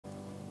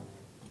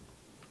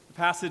The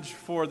passage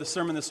for the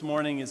sermon this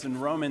morning is in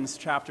Romans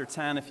chapter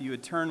 10. If you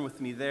would turn with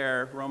me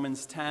there,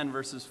 Romans 10,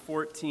 verses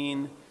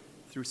 14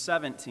 through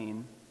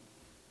 17.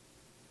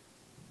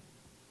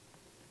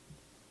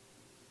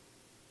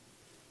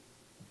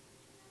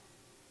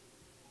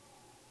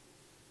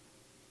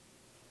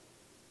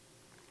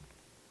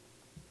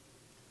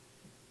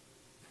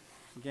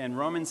 Again,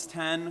 Romans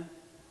 10,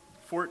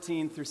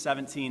 14 through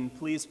 17.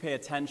 Please pay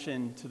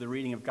attention to the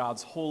reading of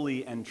God's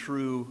holy and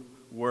true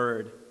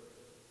word.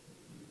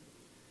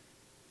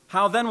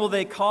 How then will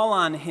they call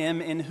on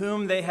him in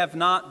whom they have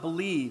not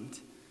believed?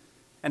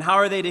 And how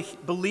are they to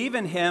believe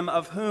in him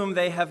of whom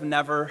they have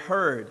never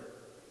heard?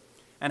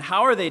 And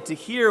how are they to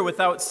hear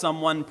without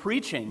someone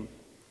preaching?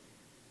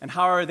 And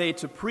how are they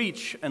to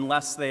preach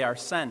unless they are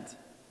sent?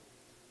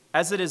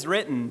 As it is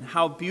written,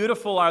 how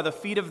beautiful are the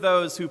feet of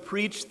those who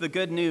preach the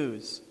good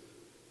news.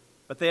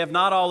 But they have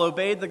not all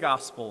obeyed the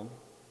gospel.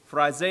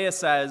 For Isaiah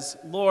says,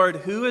 Lord,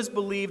 who has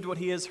believed what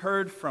he has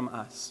heard from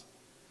us?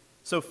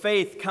 So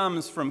faith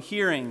comes from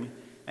hearing,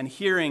 and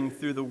hearing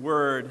through the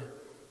word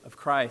of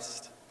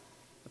Christ.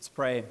 Let's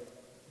pray.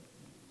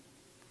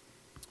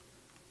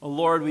 Oh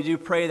Lord, we do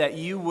pray that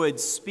you would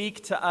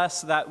speak to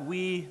us that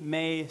we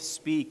may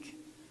speak.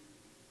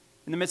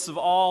 In the midst of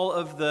all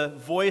of the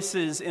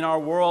voices in our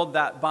world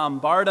that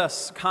bombard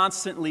us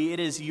constantly,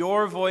 it is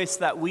your voice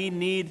that we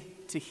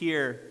need to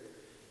hear.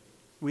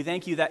 We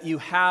thank you that you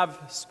have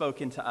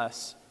spoken to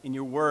us in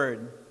your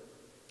word.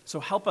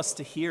 So help us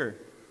to hear.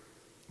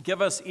 Give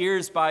us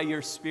ears by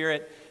your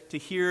Spirit to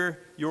hear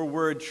your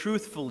word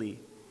truthfully.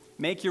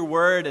 Make your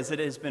word, as it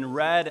has been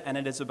read and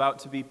it is about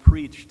to be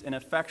preached, an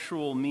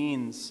effectual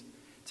means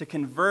to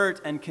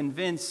convert and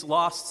convince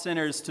lost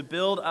sinners, to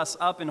build us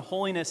up in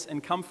holiness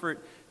and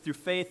comfort through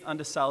faith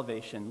unto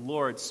salvation.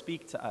 Lord,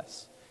 speak to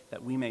us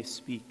that we may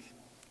speak.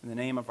 In the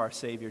name of our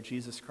Savior,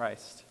 Jesus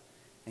Christ.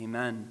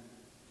 Amen.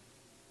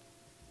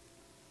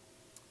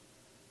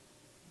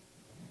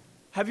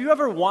 Have you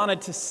ever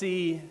wanted to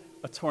see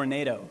a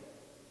tornado?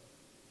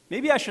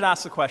 Maybe I should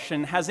ask the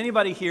question, has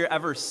anybody here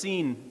ever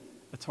seen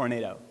a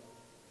tornado?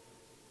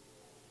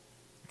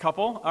 A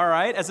couple? All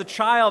right. As a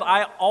child,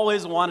 I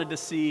always wanted to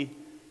see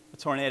a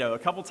tornado. A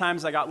couple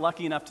times I got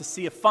lucky enough to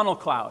see a funnel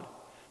cloud,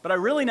 but I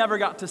really never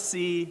got to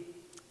see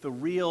the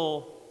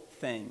real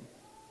thing.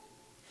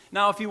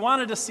 Now, if you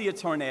wanted to see a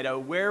tornado,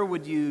 where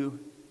would you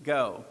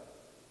go?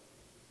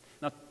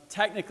 Now,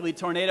 technically,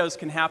 tornadoes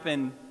can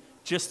happen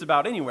just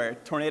about anywhere.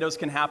 Tornadoes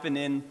can happen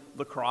in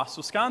Crosse,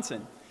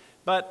 Wisconsin.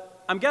 But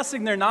I'm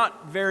guessing they're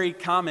not very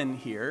common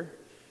here.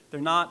 They're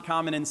not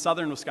common in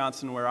southern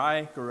Wisconsin, where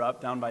I grew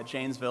up, down by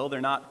Janesville.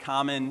 They're not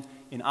common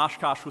in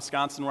Oshkosh,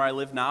 Wisconsin, where I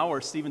live now,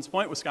 or Stevens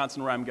Point,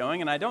 Wisconsin, where I'm going.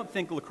 And I don't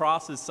think La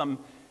Crosse is some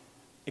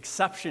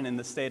exception in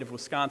the state of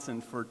Wisconsin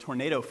for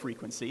tornado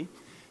frequency.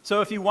 So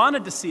if you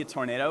wanted to see a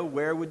tornado,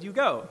 where would you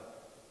go?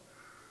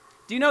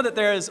 Do you know that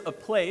there is a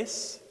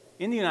place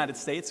in the United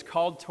States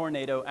called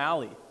Tornado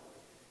Alley?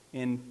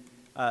 In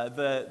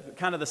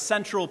the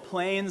central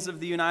plains of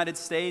the United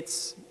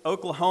States,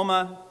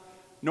 Oklahoma,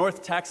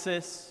 North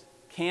Texas,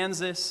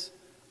 Kansas,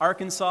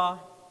 Arkansas.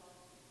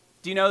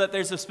 Do you know that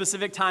there's a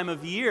specific time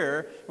of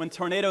year when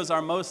tornadoes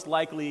are most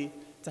likely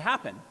to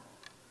happen?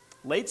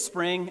 Late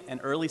spring and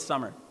early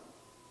summer.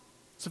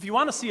 So if you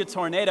want to see a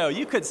tornado,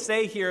 you could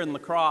stay here in La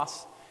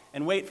Crosse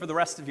and wait for the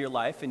rest of your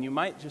life, and you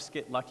might just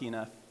get lucky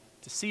enough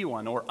to see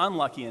one, or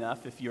unlucky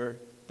enough if you're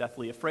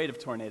deathly afraid of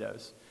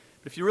tornadoes.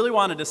 But if you really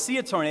wanted to see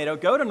a tornado,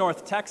 go to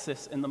North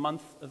Texas in the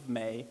month of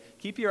May,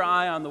 keep your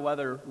eye on the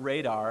weather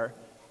radar,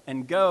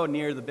 and go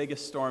near the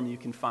biggest storm you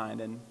can find,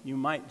 and you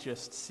might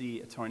just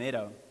see a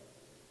tornado.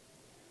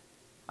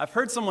 I've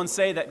heard someone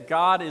say that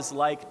God is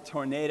like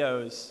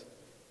tornadoes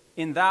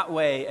in that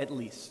way at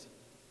least.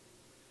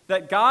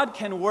 That God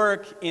can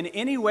work in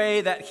any way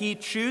that he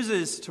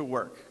chooses to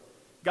work.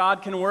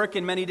 God can work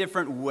in many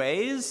different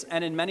ways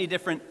and in many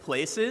different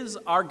places.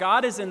 Our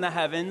God is in the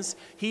heavens.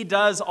 He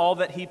does all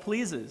that he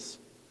pleases.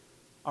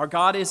 Our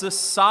God is a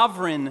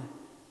sovereign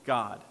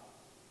God.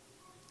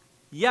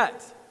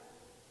 Yet,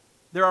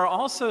 there are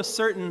also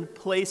certain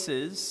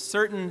places,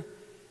 certain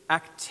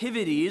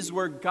activities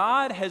where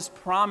God has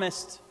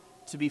promised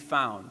to be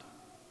found.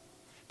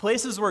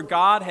 Places where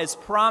God has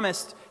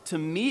promised to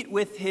meet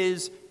with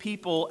his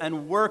people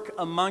and work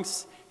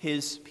amongst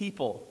his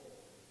people.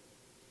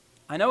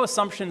 I know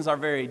assumptions are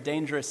very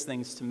dangerous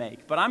things to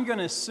make, but I'm going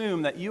to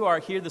assume that you are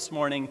here this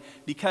morning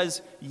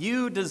because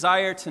you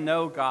desire to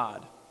know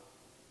God.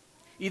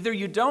 Either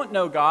you don't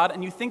know God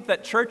and you think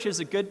that church is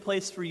a good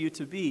place for you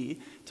to be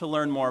to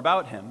learn more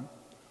about him,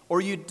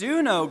 or you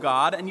do know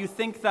God and you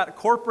think that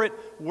corporate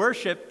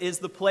worship is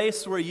the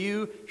place where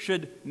you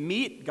should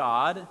meet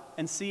God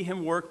and see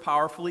him work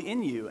powerfully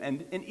in you.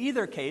 And in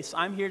either case,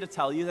 I'm here to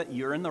tell you that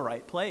you're in the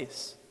right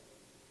place.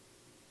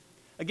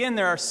 Again,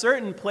 there are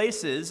certain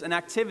places and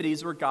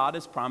activities where God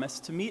has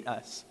promised to meet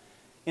us.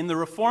 In the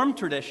Reformed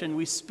tradition,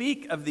 we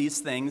speak of these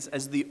things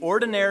as the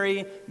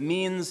ordinary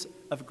means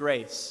of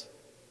grace.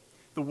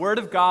 The Word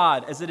of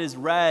God as it is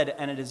read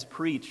and it is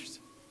preached.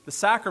 The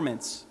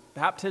sacraments,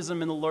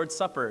 baptism and the Lord's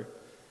Supper,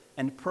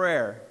 and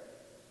prayer.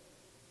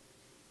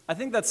 I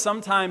think that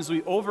sometimes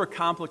we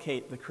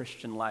overcomplicate the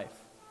Christian life.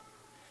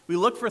 We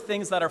look for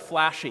things that are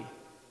flashy.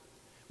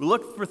 We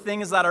look for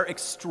things that are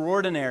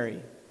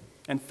extraordinary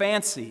and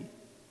fancy,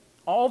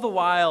 all the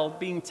while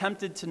being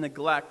tempted to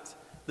neglect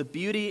the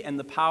beauty and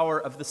the power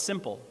of the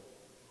simple,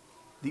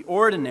 the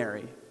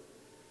ordinary,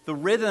 the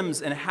rhythms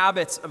and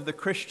habits of the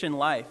Christian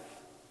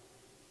life.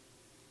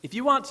 If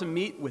you want to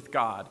meet with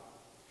God,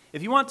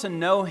 if you want to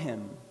know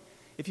Him,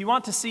 if you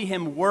want to see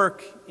Him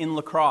work in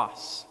La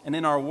Crosse and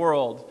in our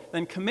world,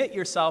 then commit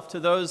yourself to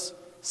those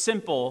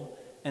simple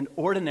and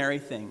ordinary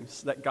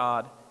things that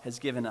God has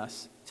given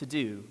us to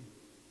do.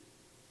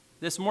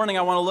 This morning,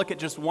 I want to look at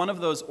just one of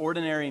those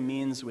ordinary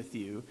means with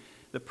you,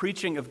 the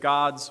preaching of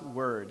God's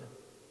Word.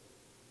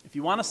 If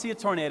you want to see a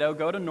tornado,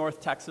 go to North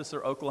Texas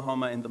or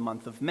Oklahoma in the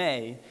month of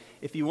May.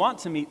 If you want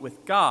to meet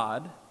with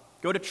God,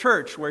 go to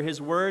church where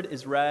His Word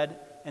is read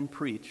and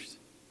preached.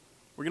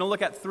 We're going to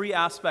look at three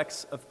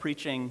aspects of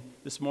preaching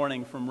this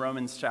morning from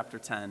Romans chapter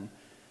 10.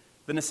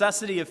 The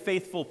necessity of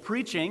faithful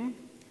preaching,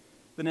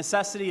 the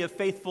necessity of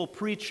faithful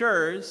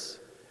preachers,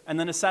 and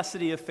the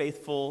necessity of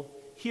faithful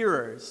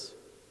hearers.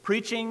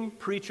 Preaching,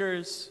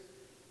 preachers,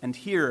 and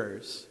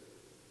hearers.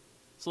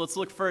 So let's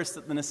look first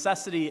at the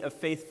necessity of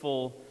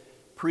faithful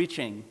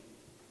preaching.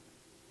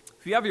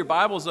 If you have your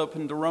Bibles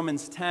open to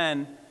Romans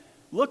 10,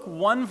 look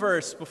one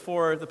verse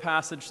before the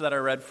passage that I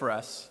read for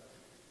us.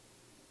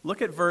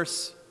 Look at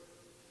verse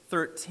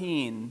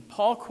 13.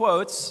 Paul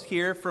quotes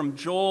here from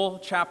Joel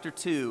chapter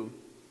 2.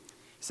 He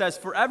says,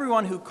 "For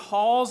everyone who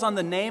calls on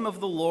the name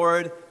of the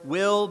Lord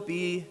will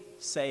be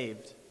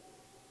saved."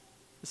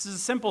 This is a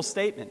simple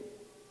statement.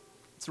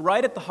 It's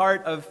right at the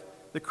heart of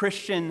the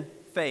Christian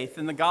faith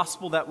and the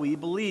gospel that we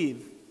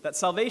believe, that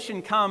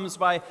salvation comes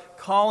by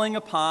calling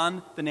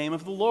upon the name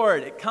of the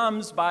Lord. It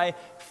comes by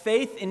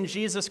faith in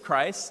Jesus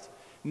Christ,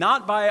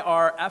 not by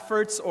our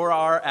efforts or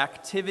our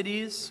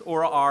activities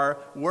or our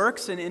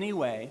works in any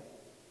way,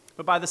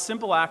 but by the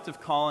simple act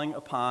of calling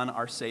upon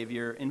our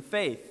Savior in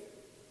faith.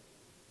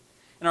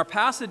 In our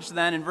passage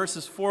then, in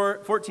verses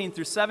 14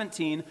 through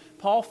 17,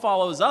 Paul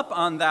follows up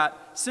on that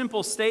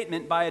simple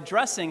statement by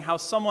addressing how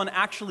someone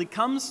actually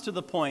comes to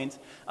the point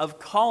of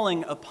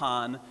calling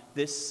upon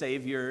this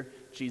Savior,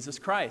 Jesus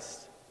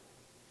Christ.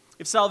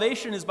 If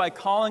salvation is by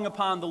calling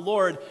upon the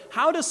Lord,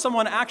 how does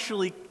someone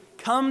actually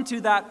come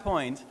to that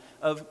point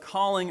of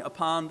calling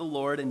upon the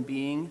Lord and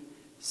being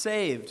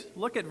saved?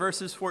 Look at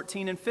verses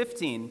 14 and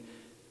 15.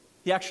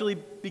 He actually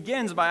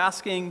begins by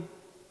asking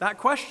that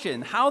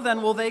question: how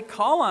then will they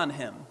call on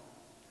Him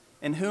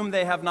in whom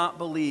they have not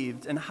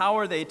believed? And how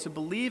are they to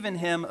believe in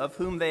Him of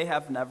whom they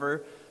have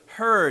never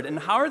heard? And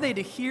how are they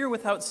to hear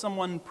without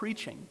someone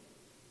preaching?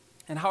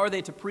 And how are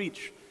they to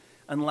preach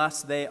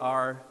unless they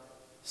are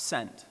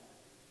sent?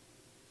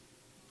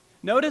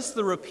 Notice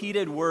the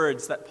repeated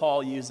words that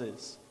Paul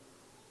uses.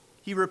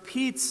 He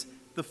repeats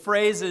the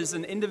phrases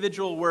and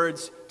individual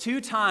words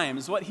 2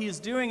 times. What he's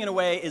doing in a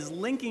way is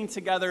linking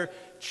together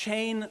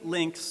chain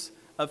links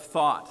of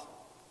thought.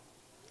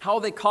 How will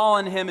they call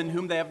on Him in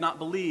whom they have not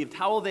believed?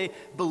 How will they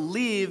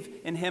believe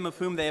in Him of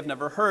whom they have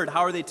never heard?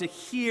 How are they to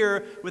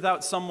hear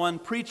without someone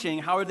preaching?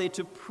 How are they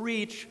to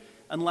preach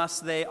unless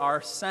they are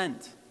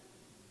sent?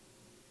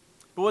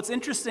 But what's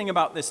interesting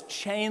about this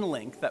chain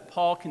link that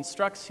Paul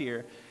constructs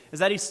here is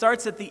that he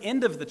starts at the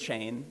end of the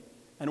chain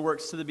and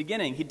works to the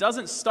beginning. He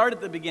doesn't start at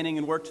the beginning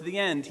and work to the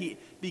end. He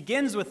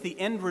begins with the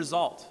end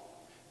result,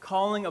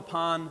 calling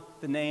upon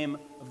the name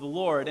of the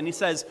Lord. And he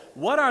says,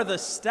 what are the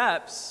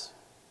steps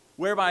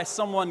whereby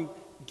someone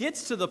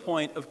gets to the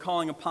point of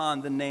calling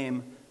upon the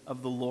name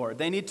of the Lord?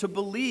 They need to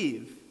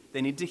believe.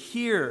 They need to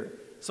hear.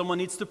 Someone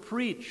needs to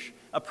preach.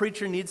 A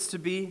preacher needs to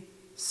be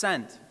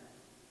sent.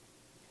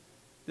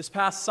 This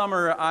past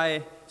summer,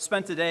 I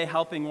spent a day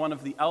helping one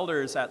of the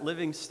elders at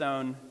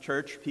Livingstone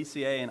Church,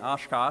 PCA in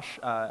Oshkosh,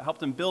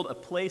 helped him build a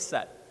play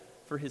set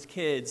for his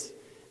kids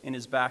in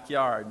his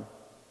backyard.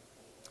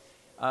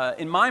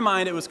 In my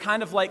mind, it was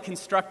kind of like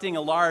constructing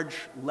a large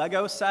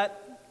Lego set.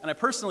 And I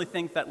personally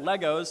think that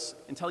Legos,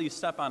 until you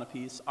step on a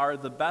piece, are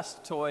the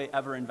best toy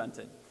ever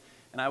invented.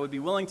 And I would be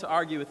willing to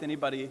argue with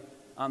anybody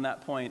on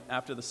that point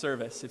after the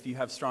service if you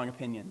have strong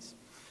opinions.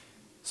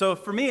 So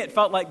for me, it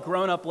felt like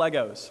grown-up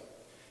Legos.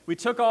 We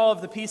took all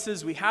of the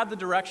pieces, we had the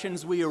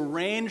directions, we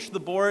arranged the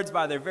boards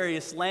by their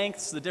various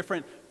lengths, the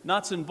different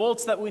nuts and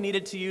bolts that we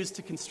needed to use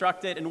to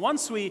construct it. And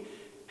once we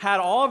had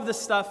all of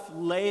this stuff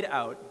laid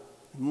out,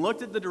 and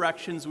looked at the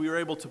directions, we were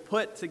able to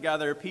put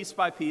together piece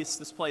by piece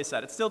this play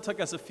set. It still took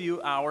us a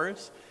few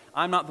hours.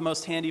 I'm not the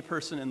most handy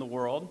person in the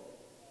world.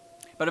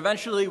 But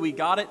eventually we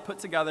got it put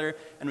together,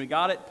 and we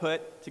got it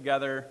put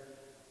together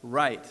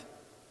right.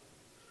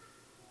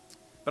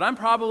 But I'm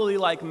probably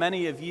like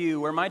many of you,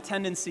 where my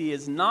tendency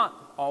is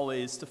not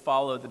always to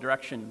follow the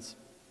directions.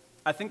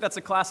 I think that's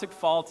a classic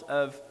fault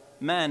of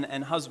men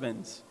and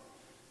husbands.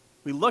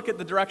 We look at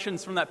the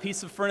directions from that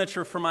piece of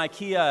furniture from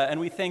IKEA, and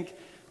we think,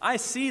 I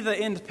see the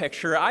end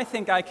picture. I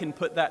think I can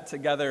put that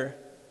together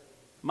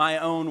my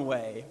own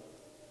way.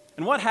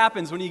 And what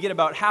happens when you get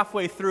about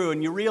halfway through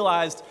and you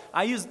realized,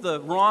 I used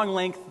the wrong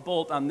length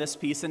bolt on this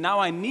piece, and now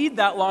I need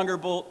that longer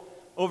bolt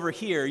over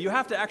here? You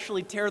have to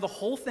actually tear the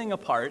whole thing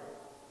apart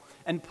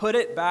and put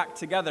it back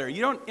together.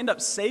 You don't end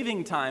up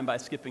saving time by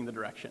skipping the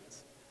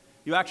directions.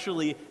 You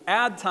actually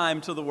add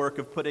time to the work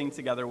of putting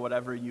together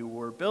whatever you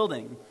were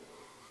building.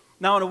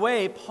 Now, in a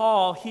way,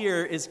 Paul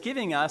here is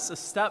giving us a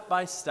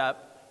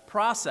step-by-step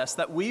process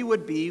that we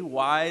would be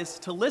wise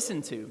to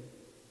listen to.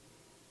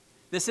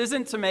 This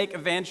isn't to make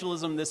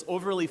evangelism this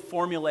overly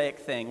formulaic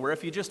thing, where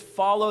if you just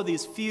follow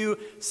these few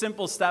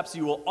simple steps,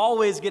 you will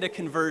always get a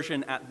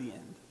conversion at the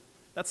end.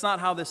 That's not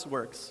how this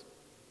works.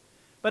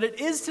 But it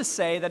is to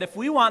say that if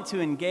we want to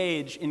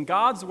engage in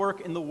God's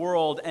work in the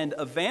world and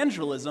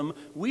evangelism,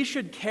 we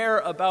should care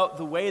about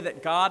the way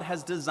that God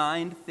has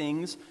designed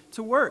things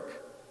to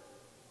work.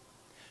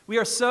 We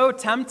are so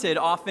tempted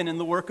often in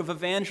the work of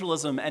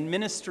evangelism and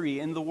ministry,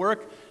 in the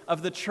work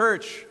of the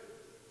church,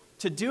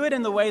 to do it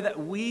in the way that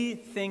we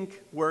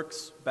think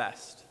works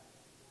best.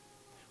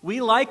 We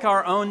like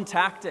our own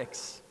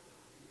tactics.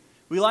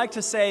 We like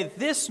to say,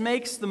 this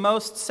makes the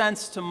most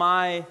sense to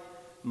my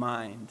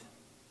mind.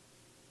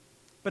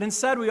 But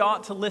instead, we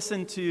ought to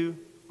listen to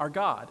our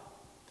God.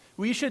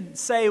 We should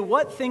say,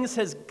 what things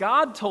has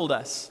God told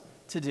us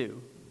to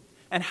do?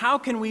 And how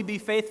can we be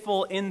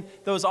faithful in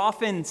those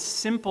often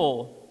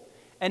simple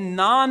and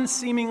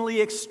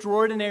non-seemingly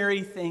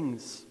extraordinary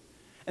things?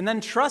 And then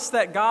trust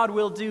that God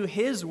will do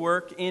His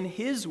work in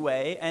His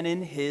way and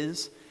in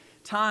His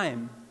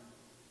time.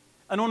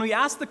 And when we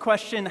ask the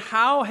question,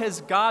 how has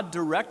God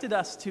directed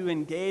us to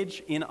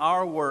engage in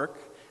our work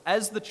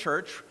as the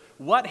church?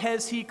 What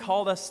has He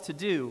called us to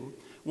do?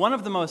 One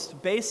of the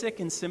most basic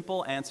and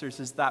simple answers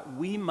is that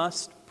we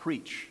must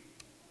preach.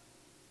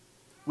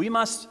 We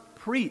must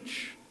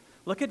preach.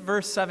 Look at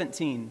verse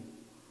 17.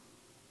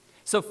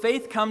 So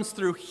faith comes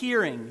through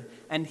hearing,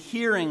 and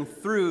hearing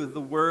through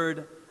the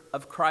word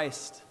of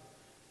Christ.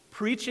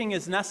 Preaching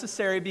is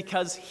necessary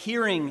because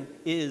hearing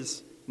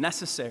is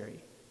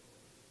necessary.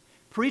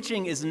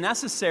 Preaching is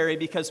necessary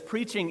because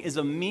preaching is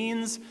a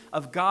means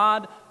of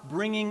God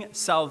bringing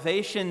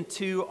salvation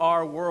to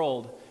our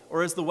world.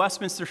 Or as the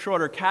Westminster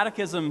Shorter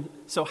Catechism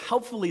so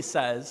helpfully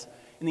says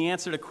in the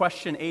answer to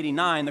question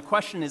 89, the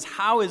question is,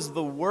 how is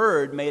the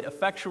word made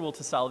effectual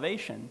to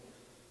salvation?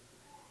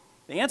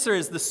 The answer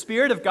is, the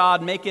Spirit of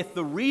God maketh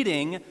the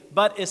reading,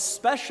 but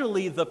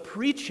especially the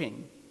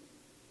preaching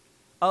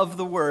of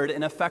the word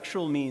an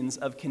effectual means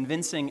of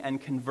convincing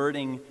and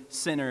converting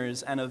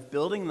sinners and of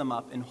building them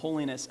up in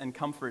holiness and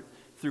comfort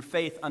through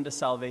faith unto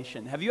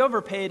salvation. Have you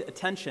ever paid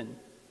attention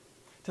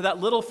to that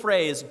little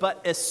phrase,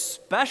 but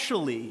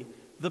especially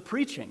the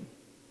preaching,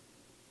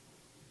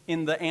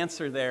 in the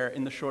answer there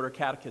in the Shorter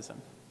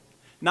Catechism?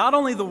 Not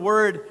only the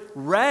word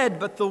read,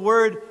 but the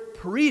word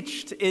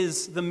preached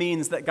is the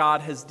means that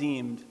God has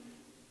deemed,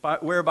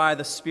 whereby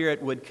the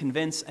Spirit would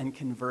convince and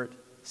convert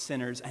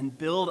sinners and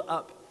build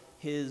up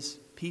His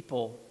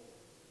people.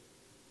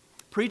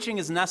 Preaching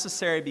is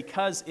necessary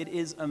because it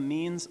is a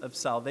means of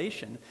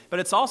salvation, but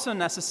it's also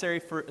necessary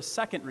for a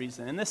second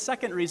reason. And this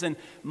second reason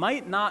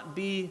might not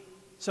be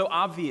so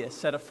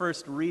obvious at a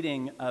first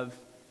reading of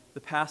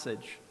the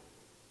passage.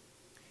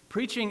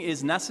 Preaching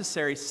is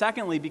necessary,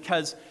 secondly,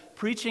 because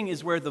preaching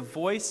is where the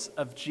voice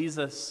of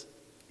Jesus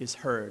is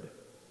heard.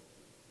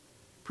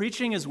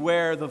 Preaching is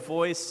where the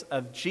voice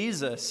of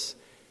Jesus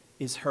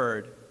is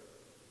heard.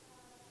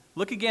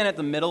 Look again at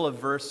the middle of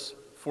verse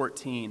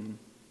 14.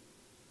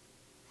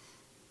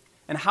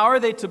 And how are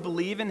they to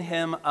believe in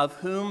him of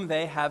whom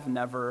they have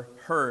never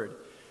heard?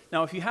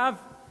 Now, if you have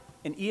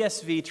an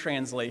ESV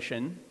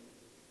translation,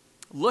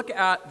 look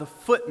at the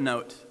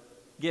footnote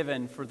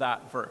given for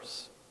that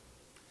verse.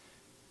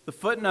 The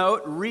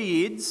footnote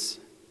reads,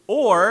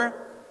 or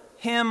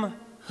him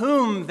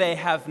whom they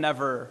have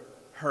never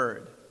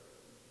heard.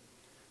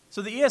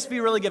 So the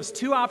ESV really gives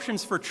two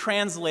options for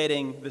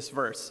translating this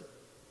verse.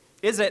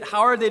 Is it,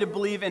 how are they to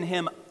believe in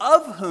him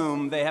of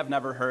whom they have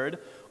never heard,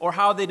 or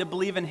how are they to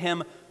believe in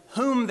him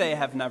whom they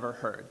have never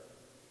heard?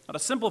 Now, to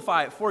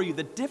simplify it for you,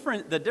 the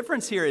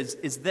difference here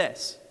is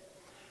this.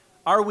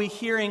 Are we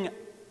hearing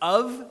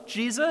of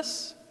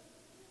Jesus,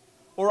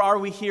 or are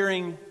we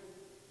hearing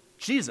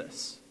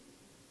Jesus?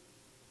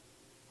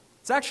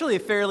 It's actually a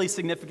fairly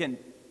significant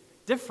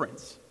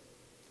difference.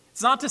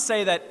 It's not to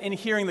say that in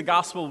hearing the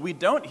gospel we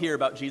don't hear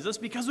about Jesus,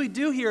 because we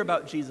do hear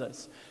about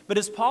Jesus. But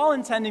is Paul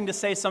intending to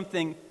say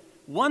something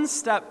one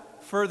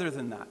step further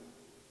than that?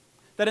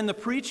 That in the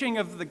preaching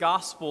of the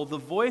gospel, the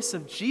voice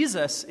of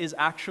Jesus is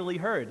actually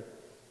heard.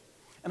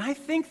 And I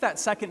think that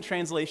second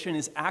translation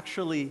is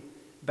actually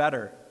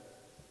better.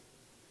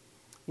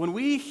 When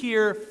we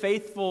hear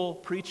faithful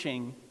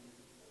preaching,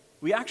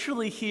 we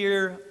actually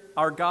hear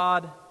our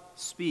God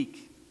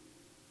speak.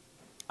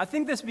 I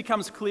think this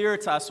becomes clearer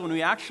to us when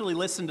we actually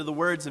listen to the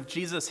words of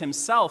Jesus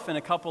himself in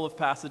a couple of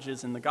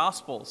passages in the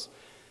Gospels.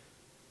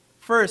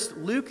 First,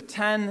 Luke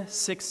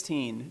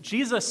 10:16.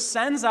 Jesus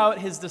sends out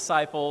his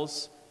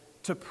disciples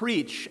to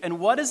preach. And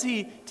what does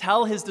he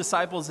tell his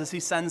disciples as he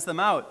sends them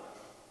out?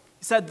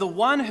 He said, "The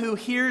one who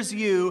hears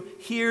you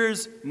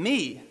hears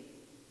me.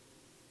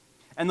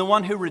 And the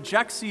one who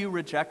rejects you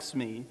rejects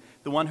me.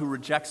 The one who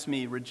rejects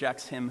me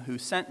rejects him who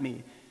sent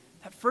me."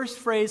 That first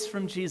phrase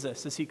from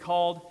Jesus as he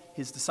called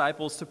his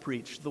disciples to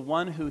preach, "The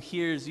one who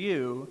hears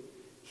you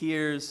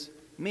hears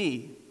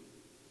me."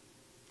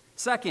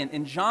 Second,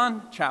 in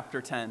John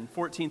chapter 10,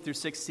 14 through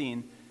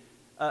 16,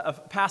 a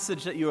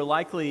passage that you are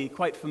likely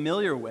quite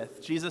familiar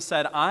with, Jesus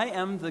said, "I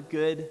am the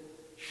good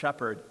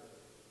shepherd.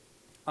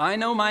 I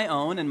know my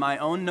own, and my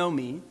own know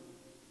me,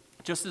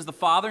 just as the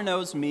Father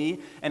knows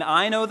me, and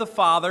I know the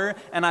Father,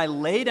 and I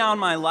lay down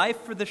my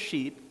life for the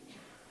sheep,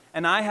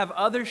 and I have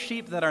other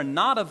sheep that are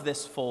not of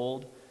this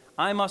fold.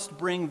 I must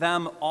bring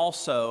them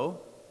also."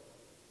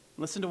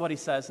 Listen to what he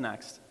says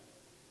next.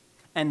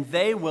 "And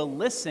they will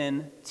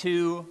listen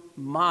to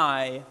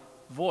my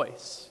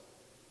voice.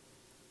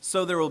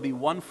 So there will be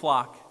one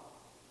flock,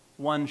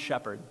 one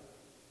shepherd."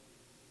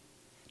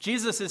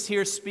 Jesus is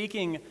here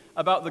speaking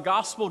about the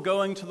gospel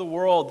going to the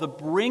world, the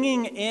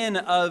bringing in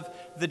of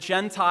the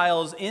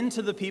Gentiles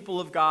into the people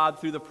of God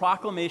through the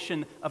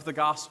proclamation of the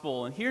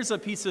gospel. And here's a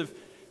piece of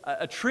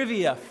a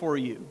trivia for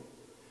you.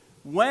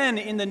 When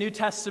in the New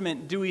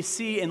Testament do we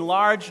see in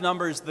large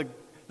numbers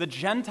the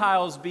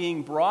Gentiles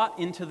being brought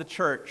into the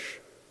church?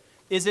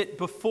 Is it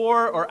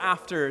before or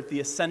after the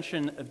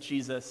ascension of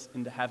Jesus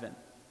into heaven?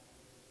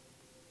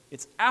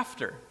 It's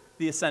after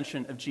the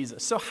ascension of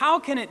Jesus. So how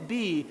can it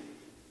be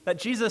that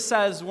Jesus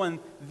says when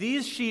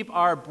these sheep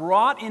are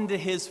brought into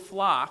his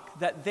flock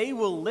that they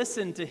will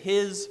listen to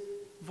his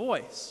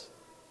voice?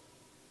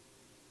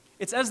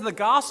 It's as the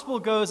gospel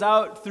goes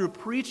out through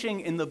preaching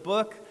in the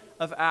book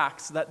of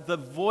Acts that the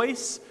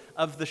voice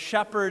of the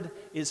shepherd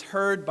is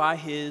heard by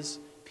his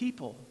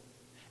people.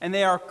 And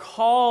they are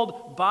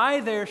called by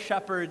their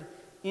shepherd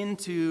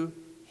into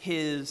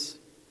his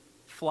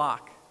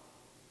flock.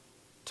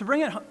 To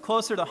bring it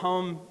closer to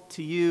home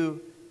to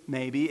you,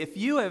 maybe, if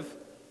you have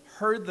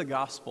heard the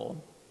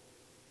gospel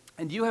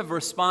and you have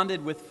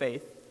responded with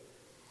faith,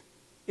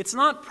 it's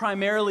not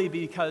primarily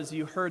because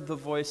you heard the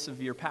voice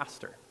of your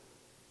pastor.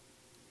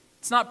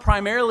 It's not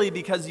primarily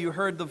because you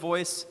heard the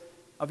voice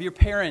of your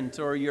parent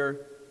or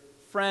your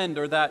friend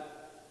or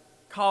that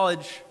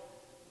college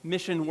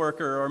mission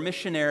worker or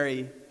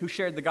missionary who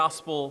shared the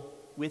gospel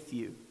with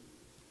you.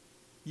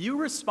 You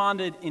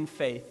responded in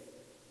faith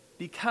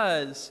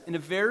because, in a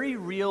very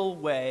real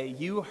way,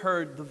 you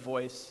heard the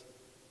voice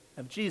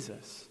of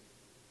Jesus.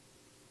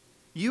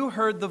 You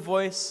heard the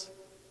voice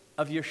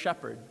of your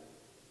shepherd,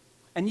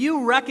 and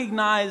you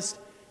recognized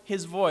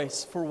his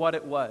voice for what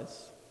it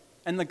was,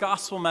 and the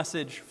gospel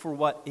message for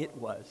what it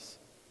was,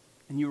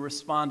 and you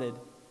responded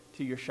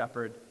to your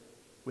shepherd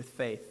with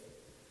faith.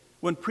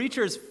 When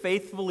preachers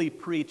faithfully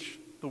preach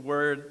the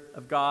word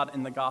of God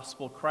in the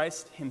gospel,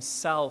 Christ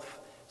himself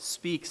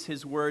speaks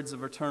his words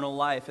of eternal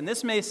life. And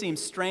this may seem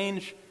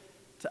strange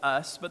to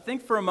us, but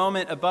think for a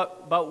moment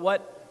about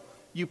what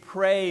you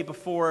pray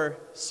before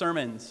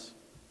sermons.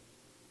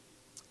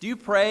 Do you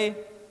pray,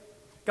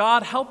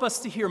 "God, help us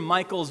to hear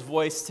Michael's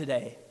voice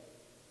today.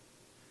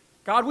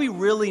 God, we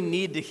really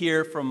need to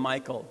hear from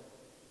Michael.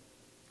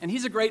 And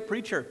he's a great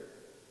preacher.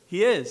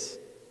 He is.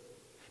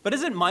 But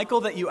is it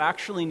Michael that you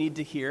actually need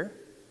to hear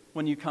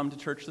when you come to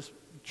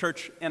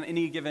church on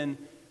any given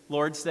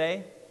Lord's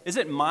Day? Is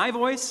it my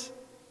voice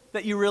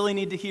that you really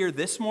need to hear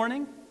this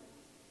morning?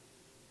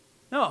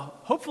 No,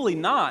 hopefully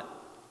not,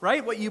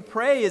 right? What you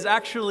pray is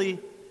actually,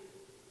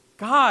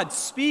 "God,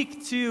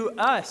 speak to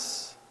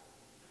us.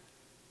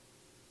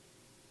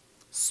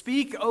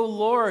 Speak, O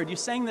Lord." You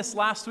sang this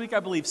last week, I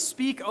believe.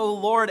 "Speak, O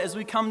Lord, as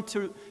we come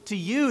to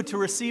you to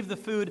receive the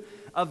food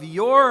of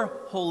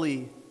your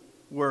holy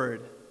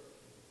word."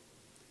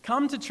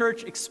 Come to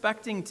church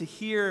expecting to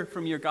hear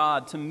from your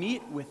God, to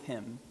meet with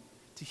him,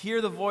 to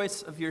hear the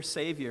voice of your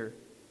Savior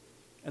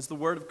as the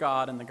word of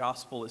God and the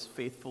gospel is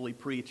faithfully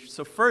preached.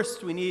 So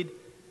first, we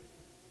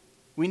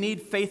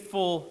need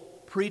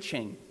faithful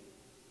preaching.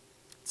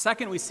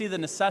 Second, we see the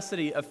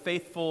necessity of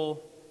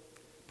faithful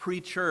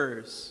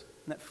preachers.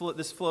 And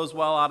this flows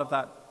well out of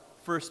that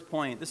first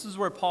point. This is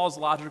where Paul's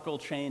logical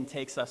chain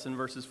takes us in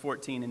verses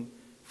 14 and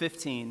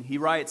 15. He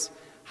writes,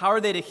 "How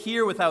are they to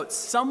hear without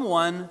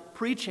someone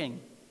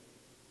preaching?"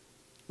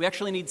 We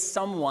actually need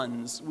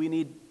someones. We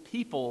need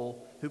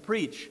people who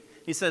preach.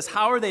 He says,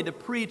 "How are they to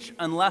preach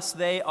unless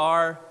they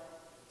are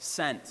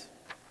sent?"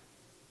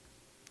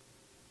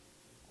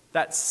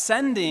 That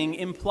sending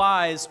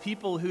implies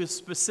people whose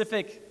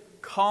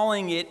specific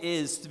calling it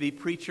is to be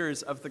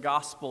preachers of the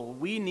gospel.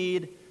 We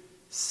need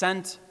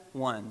sent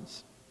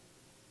ones.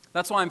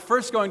 That's why I'm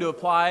first going to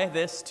apply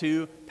this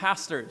to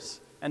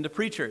pastors and to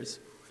preachers.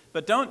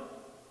 But don't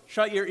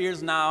shut your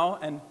ears now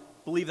and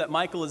believe that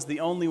Michael is the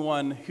only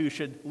one who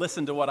should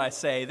listen to what I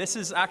say. This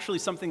is actually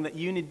something that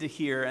you need to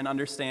hear and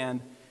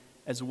understand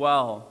as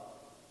well.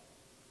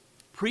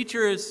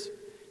 Preachers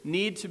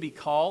need to be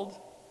called.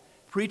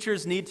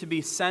 Preachers need to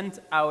be sent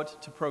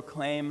out to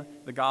proclaim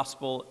the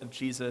gospel of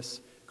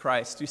Jesus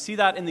Christ. You see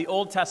that in the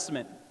Old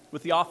Testament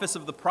with the office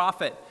of the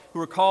prophet. who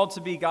are called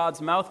to be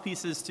God's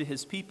mouthpieces to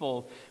his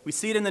people. We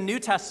see it in the New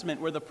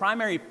Testament, where the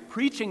primary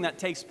preaching that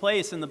takes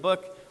place in the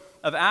book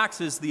of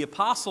Acts is the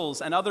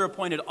apostles and other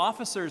appointed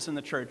officers in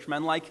the church,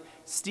 men like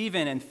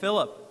Stephen and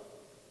Philip.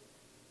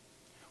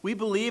 We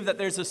believe that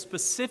there's a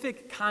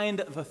specific kind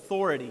of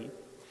authority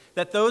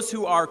that those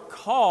who are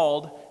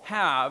called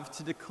have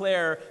to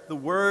declare the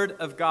word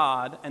of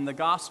God and the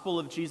gospel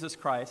of Jesus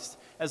Christ,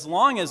 as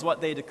long as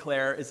what they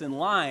declare is in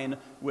line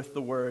with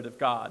the word of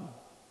God.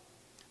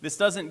 This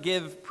doesn't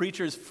give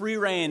preachers free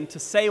rein to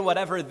say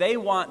whatever they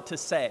want to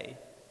say.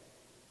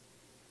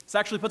 This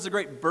actually puts a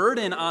great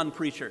burden on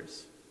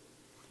preachers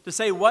to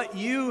say what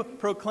you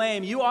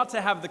proclaim. You ought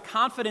to have the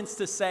confidence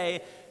to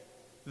say,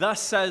 "Thus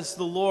says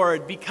the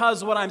Lord,"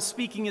 because what I'm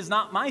speaking is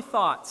not my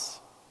thoughts.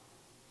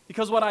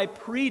 Because what I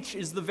preach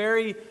is the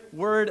very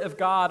word of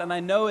God, and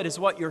I know it is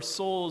what your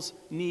souls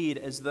need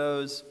as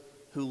those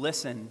who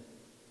listen.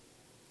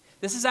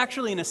 This is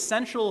actually an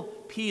essential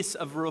piece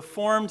of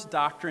Reformed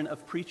doctrine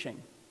of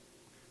preaching.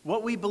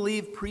 What we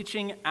believe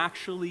preaching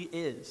actually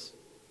is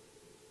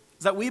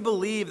that we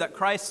believe that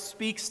Christ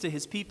speaks to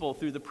his people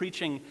through the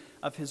preaching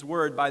of his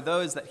word by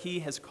those that he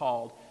has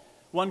called.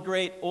 One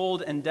great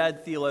old and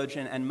dead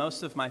theologian, and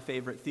most of my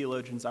favorite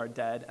theologians are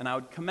dead, and I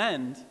would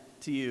commend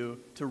to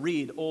you to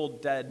read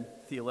old,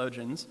 dead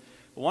theologians.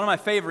 But one of my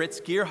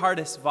favorites,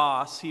 Gerhardus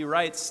Voss, he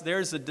writes,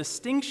 "There's a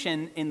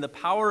distinction in the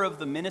power of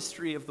the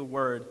ministry of the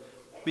word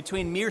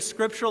between mere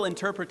scriptural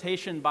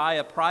interpretation by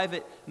a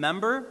private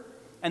member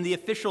and the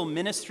official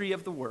ministry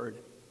of the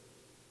word.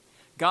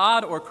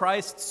 God or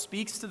Christ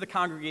speaks to the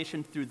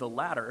congregation through the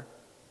latter,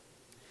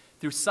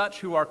 through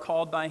such who are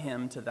called by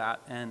him to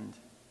that end."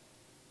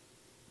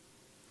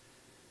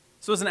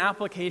 So as an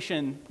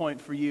application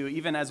point for you,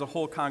 even as a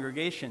whole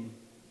congregation,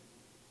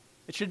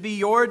 it should be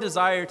your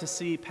desire to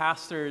see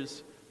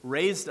pastors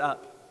raised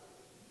up,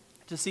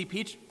 to see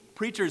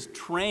preachers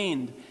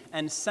trained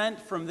and sent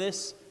from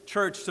this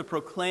church to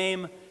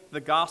proclaim the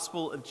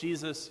gospel of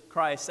Jesus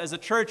Christ. As a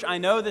church, I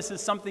know this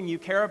is something you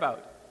care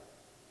about.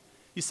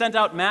 You sent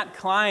out Matt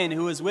Klein,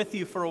 who was with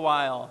you for a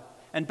while,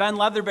 and Ben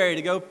Leatherberry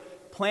to go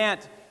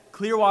plant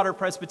Clearwater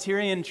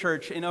Presbyterian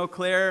Church in Eau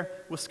Claire,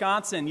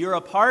 Wisconsin. You're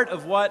a part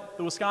of what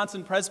the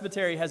Wisconsin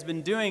Presbytery has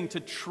been doing to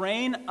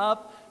train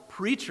up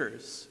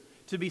preachers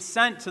to be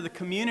sent to the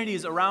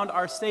communities around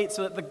our state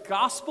so that the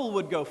gospel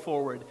would go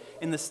forward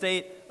in the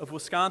state of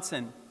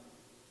Wisconsin.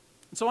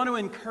 And so I want to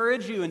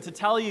encourage you and to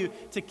tell you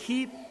to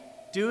keep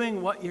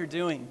doing what you're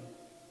doing,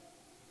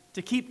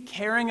 to keep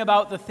caring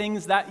about the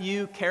things that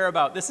you care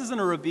about. This isn't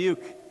a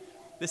rebuke.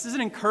 This is an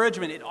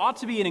encouragement. It ought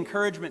to be an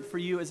encouragement for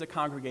you as a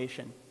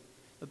congregation,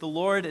 that the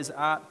Lord is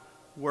at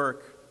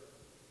work.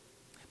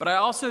 But I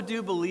also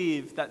do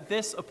believe that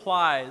this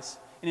applies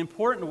in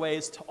important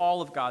ways to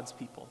all of God's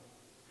people,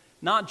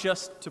 not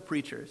just to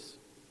preachers.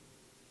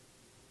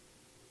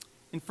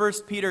 In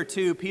 1 Peter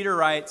 2, Peter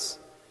writes,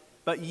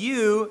 "But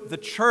you, the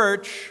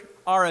church,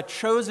 are a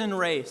chosen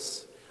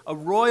race, a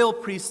royal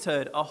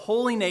priesthood, a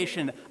holy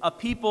nation, a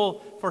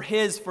people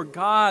for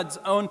God's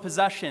own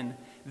possession,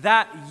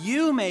 that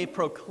you may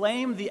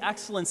proclaim the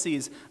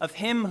excellencies of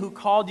him who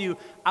called you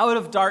out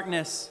of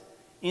darkness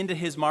into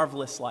his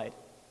marvelous light."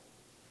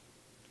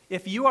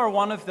 If you are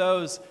one of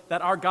those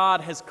that our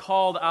God has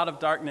called out of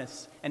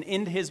darkness and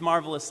into his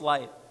marvelous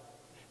light,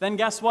 then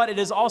guess what? It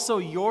is also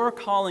your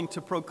calling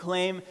to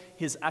proclaim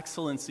his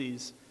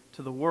excellencies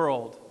to the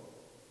world.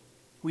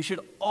 We should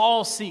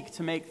all seek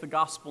to make the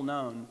gospel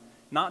known,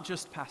 not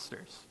just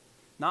pastors,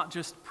 not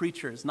just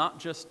preachers, not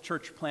just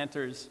church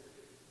planters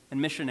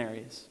and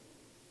missionaries.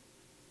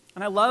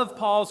 And I love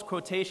Paul's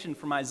quotation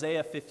from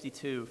Isaiah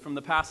 52, from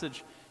the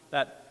passage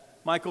that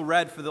Michael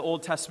read for the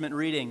Old Testament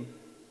reading.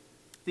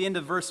 At the end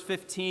of verse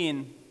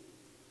 15,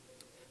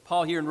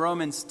 Paul here in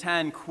Romans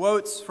 10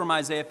 quotes from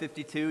Isaiah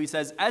 52. He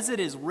says, "As it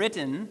is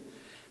written,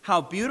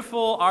 how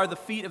beautiful are the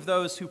feet of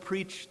those who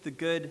preach the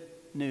good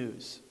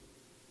news."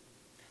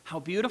 How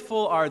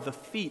beautiful are the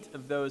feet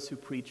of those who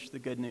preach the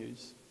good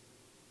news.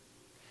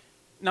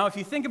 Now, if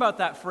you think about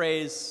that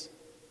phrase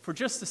for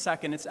just a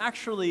second, it's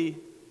actually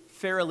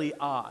fairly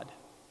odd.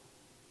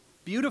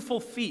 Beautiful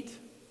feet.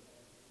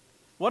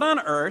 What on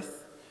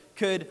earth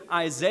could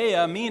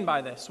Isaiah mean by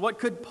this? What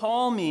could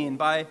Paul mean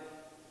by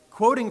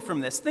quoting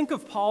from this? Think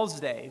of Paul's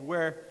day,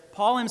 where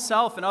Paul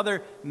himself and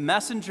other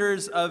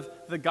messengers of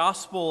the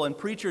gospel and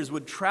preachers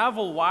would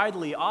travel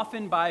widely,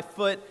 often by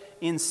foot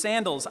in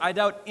sandals. I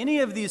doubt any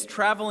of these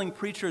traveling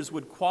preachers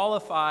would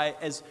qualify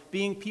as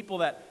being people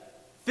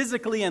that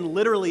physically and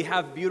literally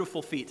have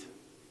beautiful feet.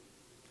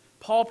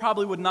 Paul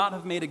probably would not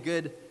have made a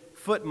good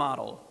foot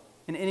model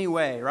in any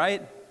way,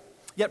 right?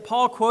 Yet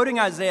Paul, quoting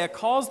Isaiah,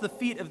 calls the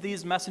feet of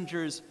these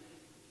messengers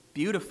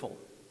beautiful.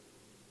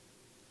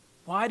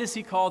 Why does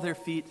he call their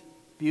feet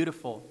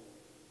beautiful?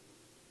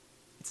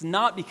 It's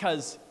not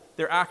because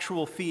their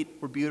actual feet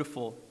were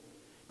beautiful,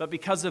 but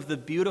because of the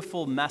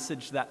beautiful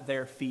message that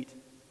their feet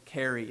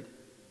carried.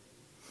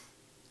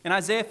 In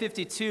Isaiah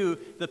 52,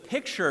 the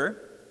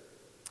picture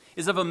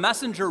is of a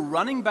messenger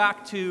running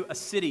back to a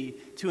city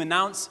to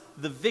announce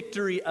the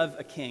victory of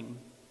a king.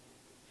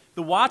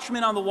 The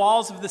watchmen on the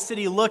walls of the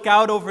city look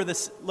out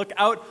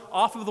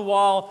off of the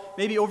wall,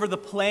 maybe over the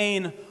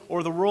plain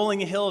or the rolling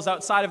hills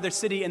outside of their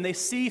city, and they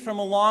see from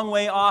a long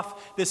way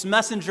off this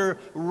messenger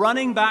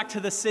running back to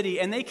the city,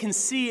 and they can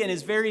see in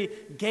his very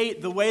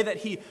gait the way that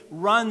he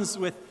runs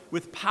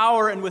with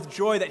power and with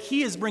joy, that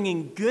he is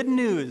bringing good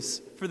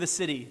news for the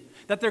city,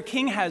 that their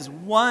king has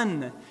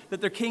won, that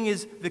their king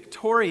is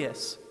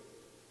victorious.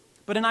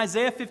 But in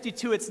Isaiah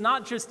 52, it's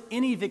not just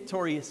any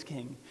victorious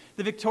king.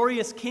 The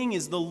victorious king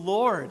is the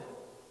Lord.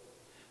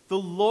 The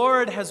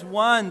Lord has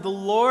won. The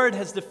Lord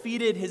has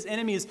defeated his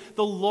enemies.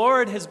 The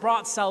Lord has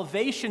brought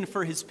salvation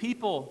for his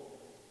people.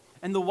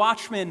 And the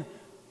watchmen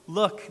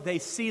look, they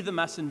see the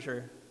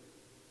messenger,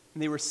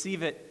 and they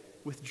receive it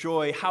with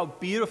joy. How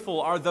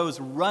beautiful are those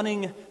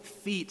running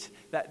feet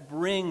that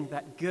bring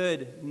that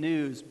good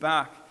news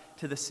back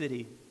to the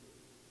city.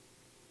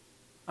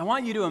 I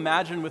want you to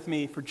imagine with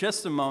me for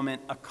just a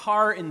moment a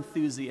car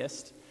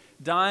enthusiast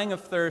dying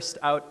of thirst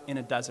out in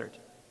a desert.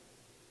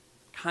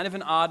 Kind of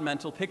an odd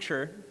mental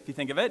picture, if you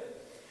think of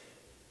it.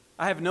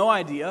 I have no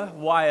idea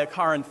why a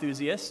car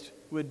enthusiast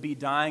would be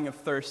dying of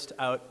thirst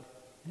out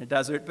in a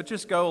desert, but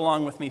just go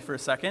along with me for a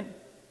second.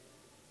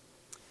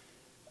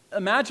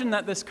 Imagine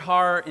that this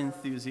car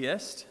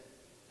enthusiast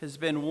has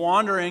been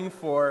wandering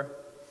for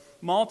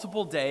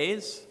multiple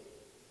days.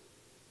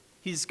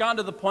 He's gotten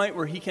to the point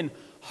where he can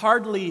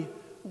hardly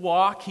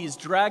walk. He's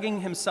dragging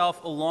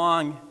himself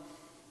along.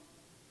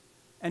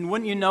 And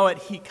wouldn't you know it,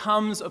 he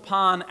comes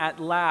upon at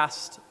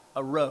last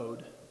a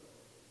road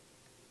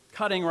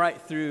cutting right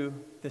through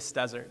this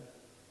desert.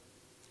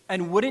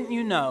 And wouldn't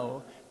you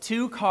know,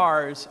 two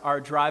cars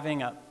are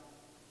driving up,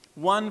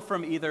 one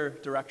from either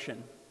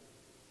direction.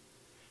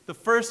 The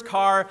first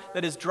car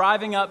that is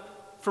driving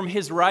up from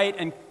his right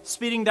and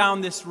speeding down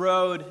this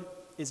road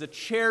is a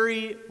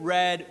cherry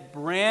red,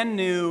 brand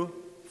new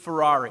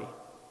Ferrari.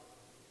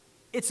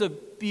 It's a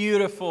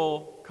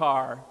beautiful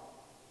car.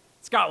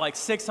 It's got like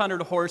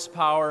 600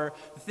 horsepower.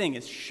 The thing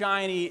is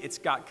shiny. It's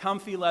got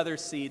comfy leather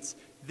seats.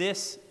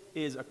 This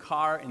is a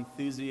car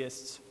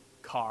enthusiast's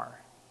car.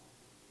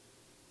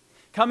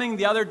 Coming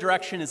the other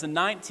direction is a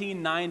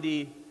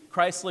 1990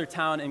 Chrysler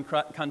Town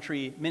 &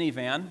 Country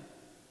minivan.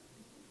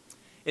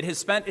 It has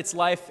spent its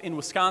life in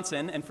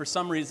Wisconsin and for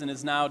some reason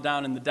is now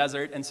down in the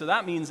desert, and so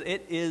that means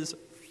it is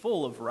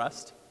full of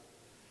rust.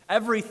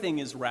 Everything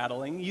is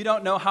rattling. You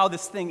don't know how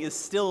this thing is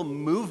still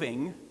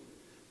moving,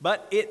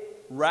 but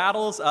it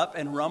rattles up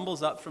and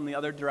rumbles up from the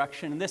other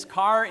direction. And this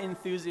car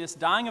enthusiast,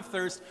 dying of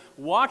thirst,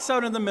 walks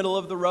out in the middle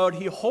of the road.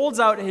 He holds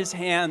out his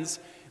hands.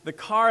 The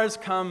cars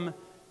come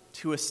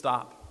to a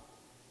stop.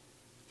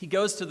 He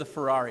goes to the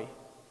Ferrari.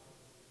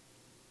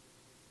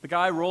 The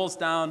guy rolls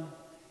down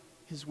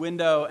his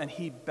window and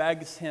he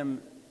begs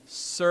him,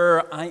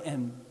 "Sir, I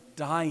am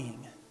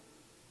dying.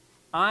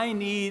 I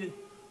need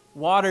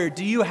water.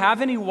 Do you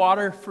have any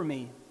water for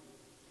me?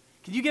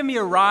 Can you give me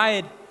a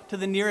ride to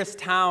the nearest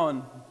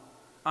town?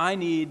 I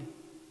need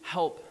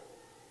help."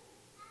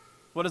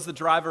 What does the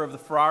driver of the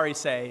Ferrari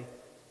say?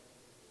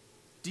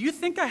 "Do you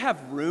think I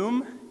have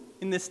room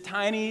in this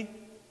tiny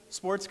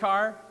sports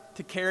car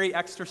to carry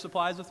extra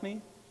supplies with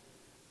me?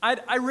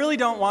 I really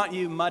don't want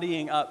you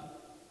muddying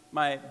up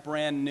my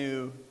brand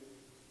new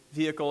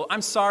vehicle.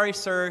 I'm sorry,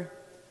 sir.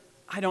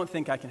 I don't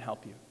think I can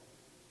help you."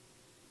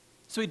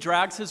 So he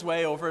drags his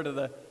way over to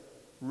the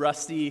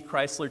rusty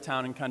Chrysler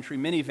Town & Country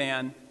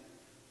minivan.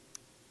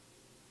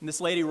 And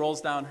this lady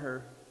rolls down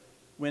her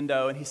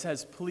window and he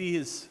says,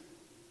 "Please,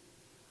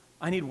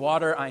 I need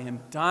water. I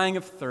am dying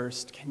of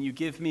thirst. Can you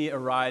give me a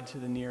ride to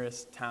the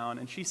nearest town?"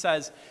 And she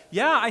says,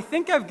 "Yeah, I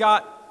think I've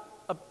got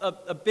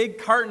a big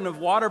carton of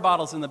water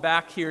bottles in the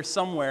back here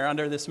somewhere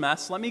under this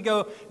mess. Let me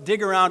go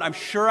dig around. I'm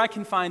sure I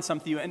can find some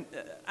for you. And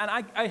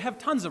I have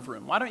tons of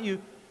room. Why don't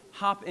you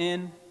hop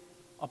in?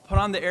 I'll put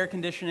on the air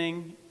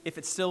conditioning if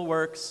it still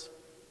works,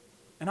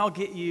 and I'll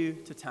get you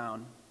to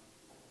town."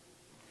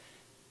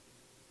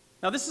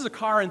 Now, this is a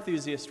car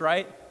enthusiast,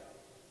 right?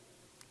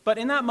 But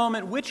in that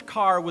moment, which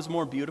car was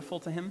more beautiful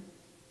to him?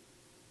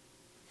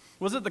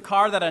 Was it the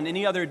car that on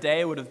any other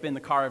day would have been the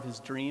car of his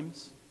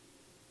dreams?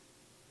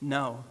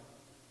 No.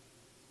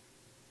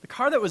 The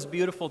car that was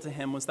beautiful to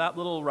him was that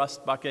little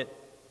rust bucket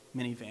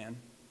minivan.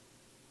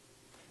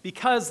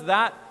 Because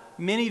that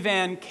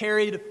minivan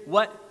carried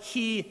what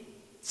he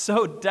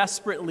so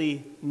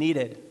desperately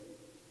needed.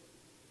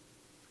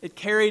 It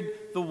carried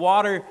the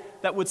water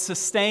that would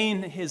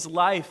sustain his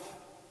life.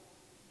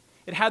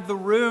 It had the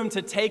room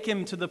to take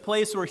him to the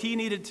place where he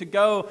needed to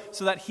go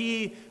so that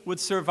he would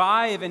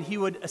survive and he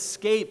would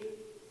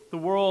escape the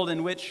world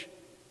in which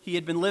he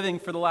had been living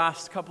for the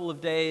last couple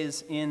of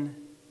days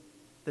in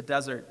the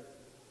desert.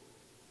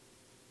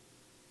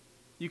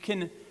 You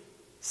can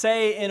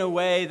say in a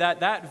way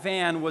that that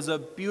van was a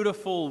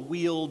beautiful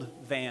wheeled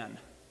van,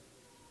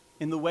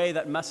 in the way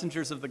that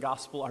messengers of the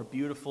gospel are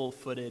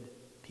beautiful-footed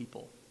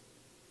people.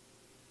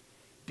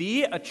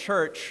 Be a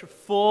church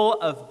full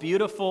of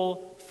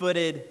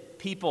beautiful-footed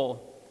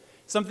people.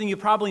 Something you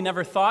probably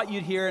never thought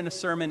you'd hear in a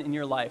sermon in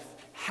your life.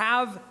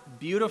 Have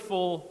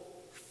beautiful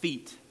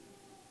feet.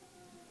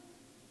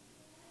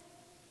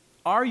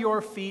 Are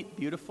your feet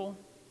beautiful?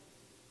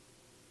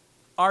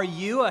 Are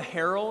you a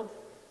herald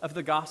of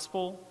the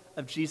gospel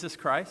of Jesus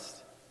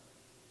Christ?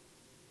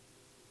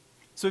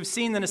 So we've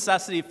seen the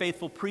necessity of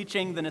faithful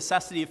preaching, the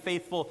necessity of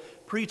faithful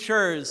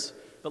preachers,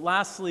 but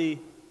lastly, in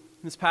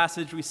this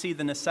passage, we see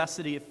the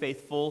necessity of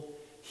faithful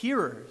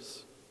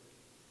hearers.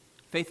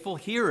 Faithful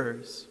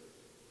hearers.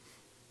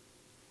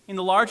 In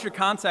the larger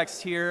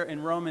context here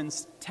in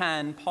Romans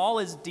 10, Paul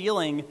is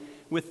dealing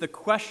with the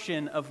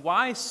question of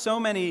why so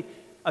many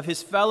of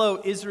his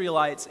fellow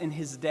Israelites in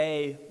his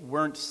day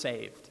weren't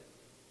saved.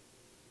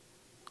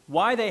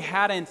 Why they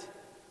hadn't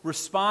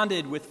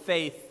responded with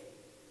faith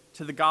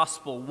to the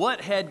gospel.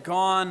 What had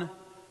gone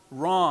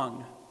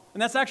wrong?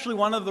 And that's actually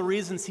one of the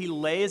reasons he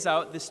lays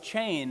out this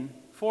chain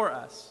for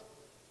us.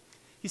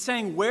 He's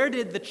saying, where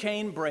did the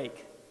chain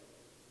break?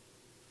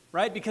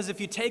 Right? Because if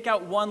you take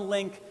out one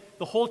link,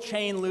 the whole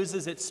chain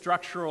loses its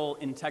structural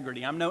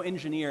integrity. I'm no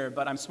engineer,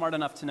 but I'm smart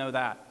enough to know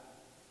that.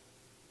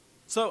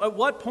 So at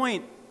what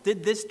point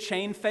did this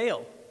chain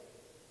fail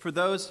for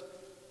those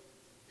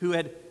who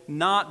had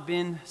not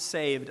been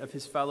saved of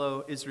his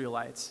fellow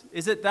Israelites?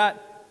 Is it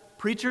that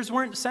preachers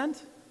weren't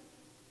sent?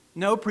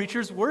 No,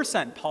 preachers were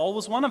sent. Paul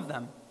was one of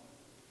them.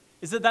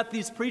 Is it that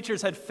these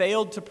preachers had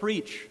failed to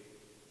preach?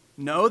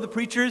 No, the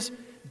preachers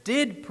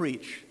did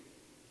preach.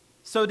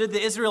 So did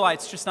the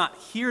Israelites just not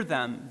hear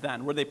them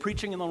then? Were they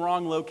preaching in the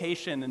wrong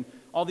location and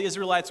all the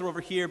Israelites were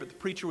over here, but the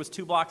preacher was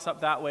 2 blocks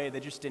up that way,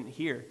 they just didn't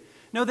hear?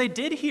 No, they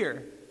did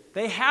hear.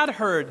 They had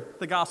heard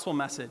the gospel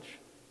message.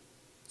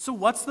 So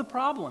what's the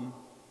problem?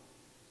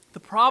 The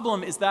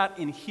problem is that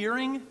in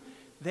hearing,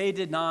 they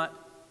did not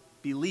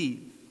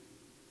believe.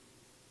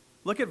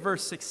 Look at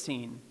verse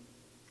 16.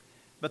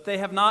 But they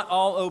have not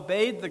all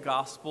obeyed the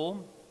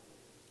gospel,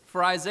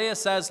 for Isaiah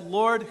says,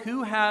 Lord,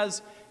 who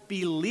has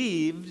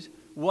believed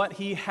what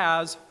he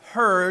has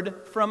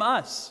heard from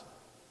us?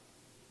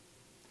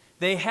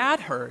 They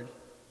had heard,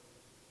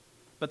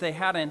 but they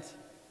hadn't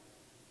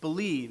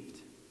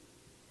believed.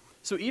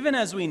 So even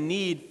as we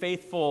need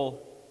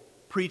faithful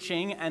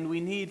preaching and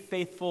we need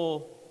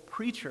faithful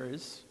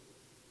preachers,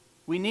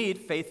 we need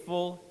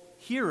faithful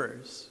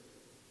hearers.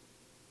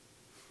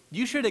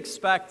 You should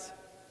expect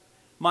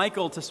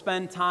Michael to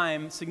spend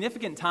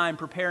significant time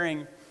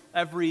preparing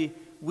every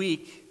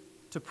week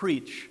to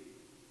preach.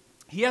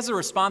 He has a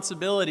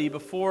responsibility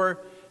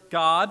before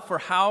God for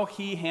how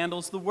he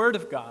handles the Word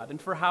of God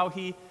and for how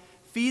he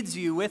feeds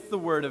you with the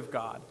Word of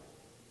God.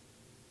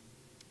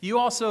 You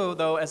also,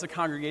 though, as a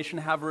congregation,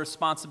 have a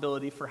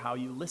responsibility for how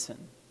you listen.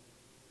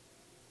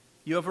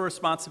 You have a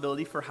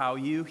responsibility for how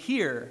you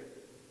hear.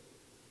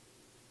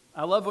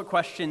 I love what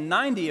question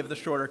 90 of the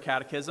Shorter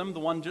Catechism, the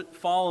one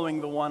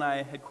following the one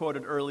I had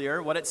quoted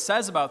earlier, what it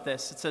says about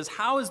this. It says,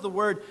 how is the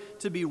word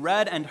to be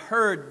read and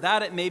heard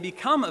that it may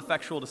become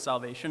effectual to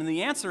salvation? And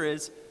the answer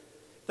is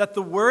that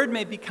the word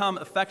may become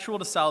effectual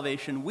to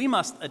salvation, we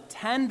must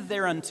attend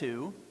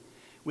thereunto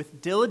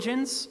with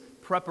diligence,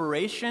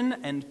 preparation,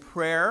 and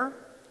prayer,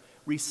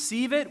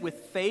 receive it with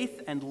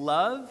faith and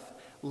love,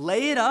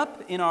 lay it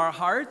up in our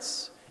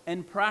hearts,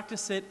 and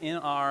practice it in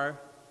our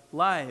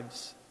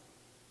lives.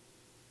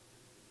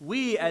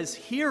 We, as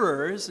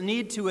hearers,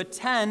 need to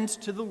attend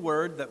to the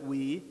word that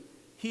we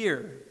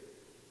hear.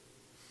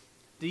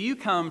 Do you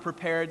come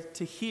prepared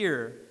to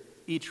hear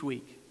each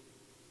week?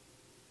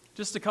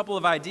 Just a couple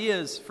of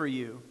ideas for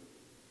you.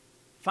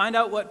 Find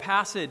out what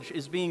passage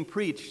is being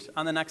preached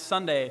on the next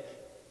Sunday.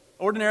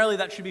 Ordinarily,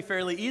 that should be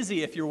fairly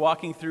easy if you're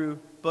walking through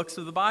books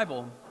of the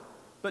Bible.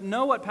 But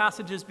know what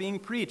passage is being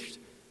preached.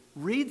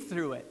 Read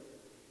through it.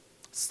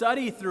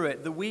 Study through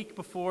it the week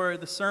before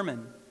the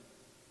sermon.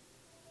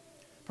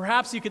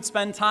 Perhaps you could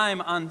spend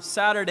time on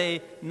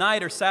Saturday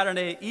night or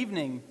Saturday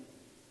evening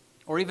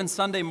or even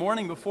Sunday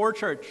morning before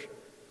church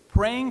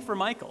praying for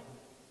Michael,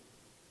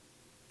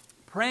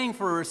 praying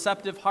for a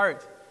receptive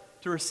heart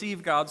to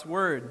receive God's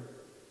word.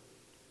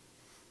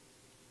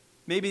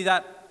 Maybe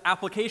that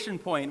application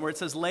point where it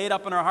says, lay it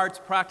up in our hearts,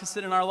 practice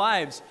it in our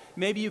lives.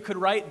 Maybe you could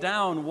write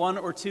down 1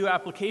 or 2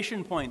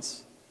 application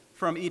points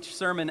from each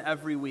sermon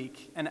every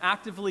week and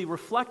actively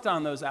reflect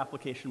on those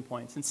application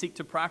points and seek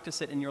to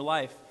practice it in your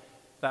life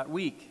that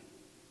week.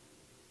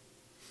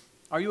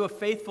 Are you a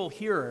faithful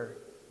hearer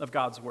of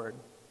God's word?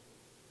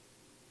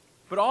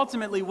 But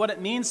ultimately, what it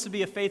means to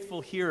be a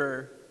faithful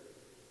hearer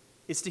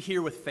is to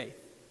hear with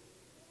faith.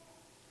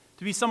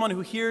 To be someone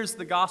who hears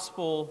the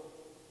gospel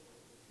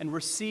and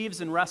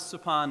receives and rests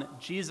upon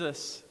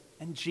Jesus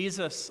and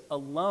Jesus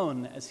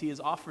alone as he is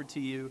offered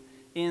to you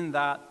in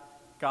that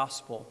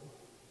gospel.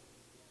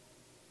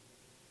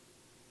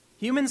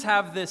 Humans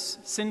have this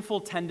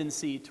sinful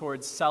tendency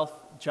towards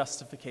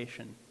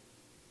self-justification.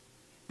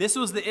 This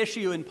was the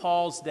issue in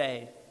Paul's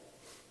day.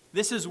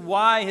 This is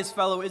why his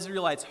fellow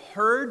Israelites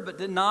heard but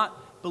did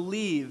not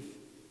believe.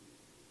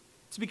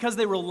 It's because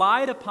they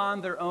relied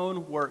upon their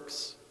own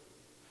works,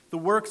 the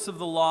works of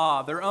the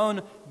law, their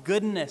own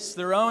goodness,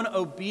 their own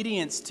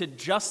obedience to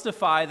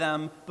justify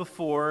them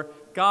before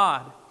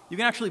God. You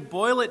can actually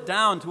boil it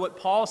down to what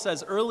Paul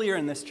says earlier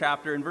in this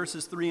chapter in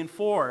verses 3 and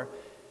 4.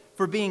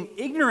 For being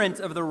ignorant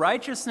of the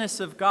righteousness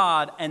of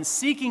God and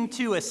seeking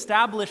to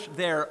establish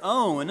their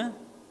own,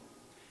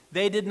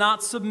 they did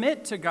not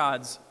submit to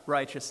God's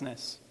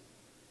righteousness.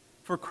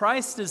 For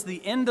Christ is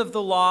the end of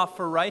the law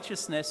for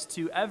righteousness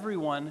to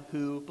everyone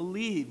who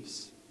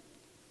believes.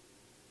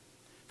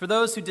 For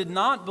those who did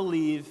not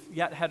believe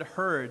yet had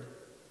heard,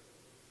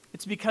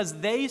 it's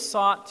because they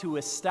sought to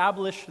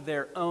establish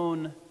their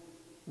own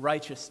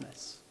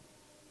righteousness,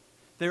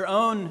 their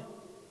own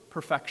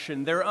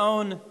perfection, their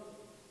own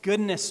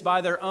goodness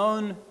by their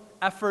own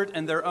effort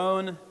and their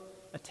own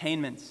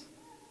attainments.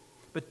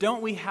 But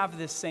don't we have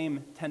this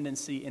same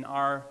tendency in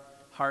our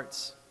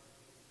hearts?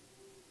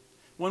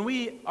 When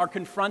we are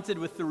confronted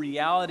with the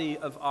reality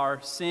of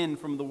our sin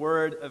from the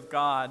Word of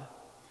God,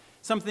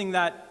 something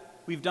that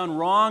we've done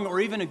wrong or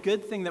even a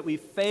good thing that we've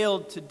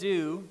failed to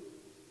do,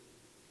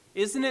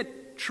 isn't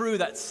it true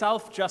that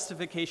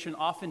self-justification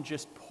often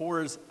just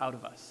pours out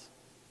of us?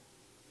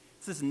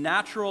 It's this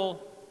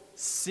natural,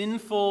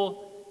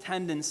 sinful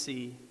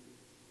tendency.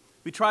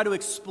 We try to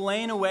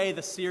explain away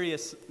the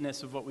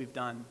seriousness of what we've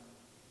done.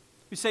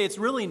 We say it's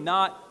really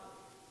not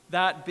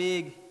that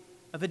big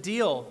of a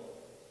deal.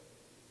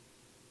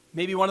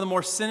 Maybe one of the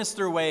more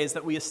sinister ways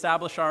that we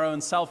establish our own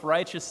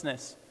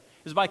self-righteousness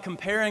is by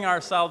comparing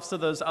ourselves to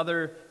those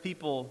other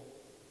people.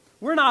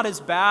 We're not as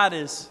bad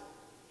as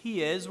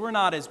he is. We're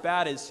not as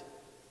bad as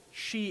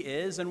she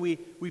is. And we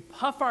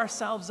puff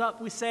ourselves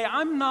up. We say,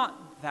 I'm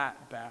not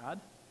that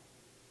bad.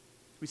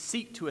 We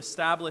seek to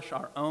establish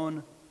our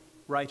own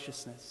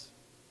righteousness.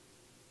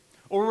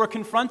 Or we're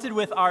confronted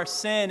with our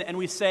sin and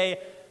we say,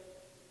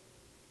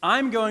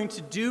 I'm going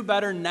to do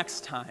better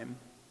next time.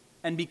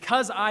 And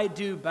because I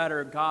do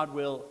better, God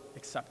will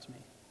accept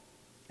me.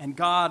 And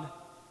God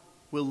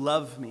will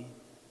love me.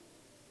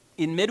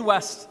 In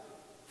Midwest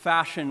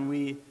fashion,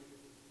 we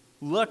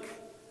look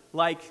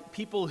like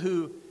people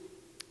who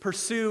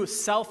pursue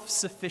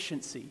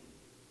self-sufficiency.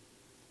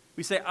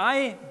 We say,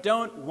 I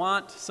don't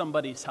want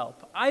somebody's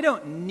help. I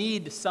don't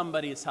need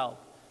somebody's help.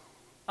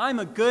 I'm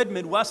a good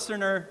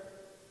Midwesterner.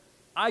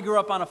 I grew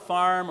up on a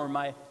farm, or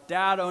my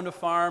dad owned a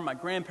farm, my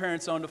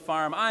grandparents owned a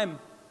farm. I'm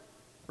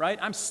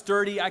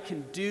sturdy. I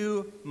can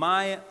do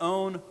my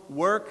own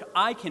work.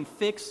 I can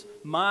fix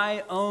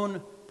my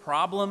own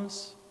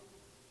problems.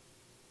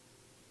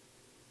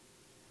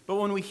 But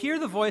when we hear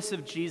the voice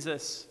of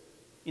Jesus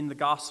in the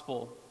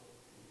gospel,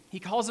 he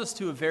calls us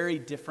to a very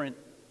different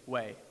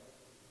way.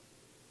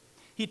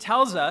 He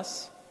tells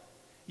us,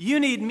 you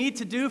need me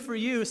to do for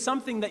you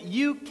something that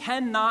you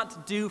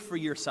cannot do for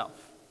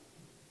yourself.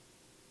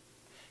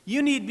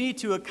 You need me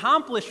to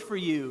accomplish for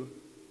you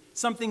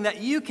something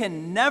that you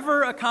can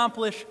never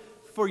accomplish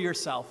for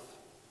yourself,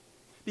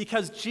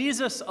 because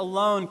Jesus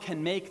alone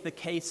can make the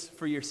case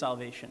for your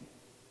salvation.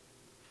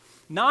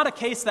 Not a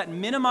case that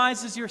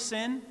minimizes your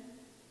sin,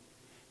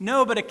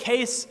 no, but a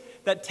case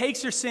that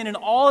takes your sin in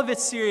all of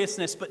its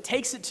seriousness, but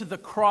takes it to the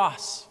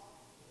cross.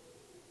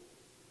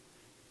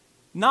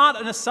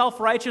 Not in a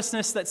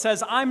self-righteousness that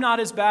says, I'm not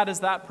as bad as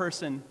that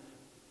person,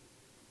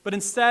 but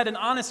instead an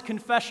honest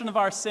confession of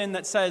our sin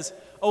that says,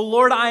 oh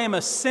Lord, I am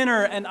a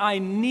sinner and I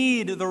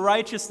need the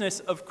righteousness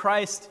of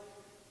Christ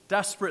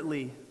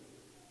desperately.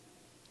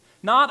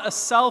 Not a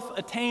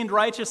self-attained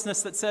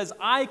righteousness that says,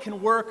 I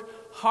can work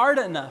hard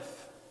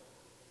enough,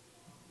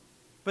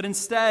 but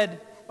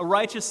instead a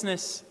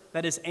righteousness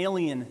that is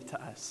alien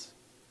to us.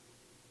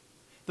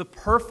 The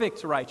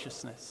perfect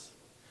righteousness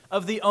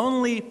of the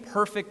only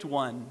perfect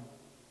one,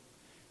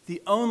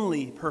 the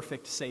only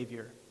perfect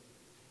Savior,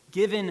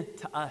 given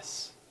to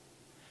us,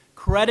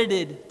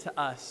 credited to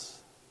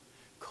us,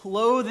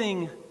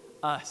 clothing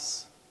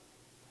us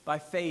by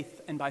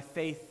faith and by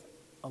faith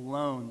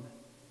alone.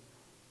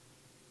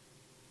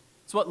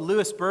 It's what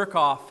Louis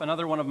Berkhoff,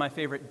 another one of my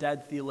favorite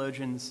dead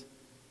theologians,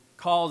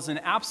 calls an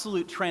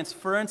absolute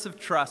transference of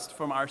trust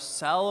from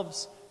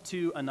ourselves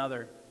to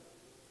another,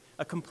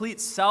 a complete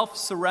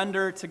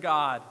self-surrender to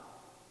God.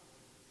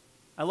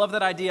 I love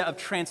that idea of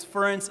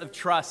transference of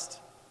trust.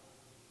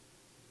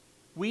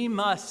 We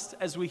must,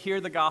 as we hear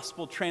the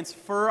gospel,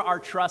 transfer our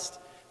trust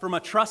from a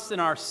trust in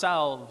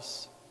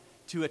ourselves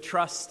to a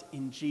trust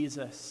in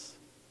Jesus,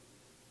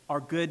 our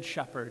good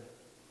shepherd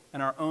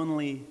and our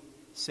only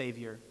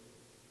Savior.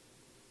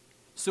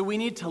 So we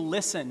need to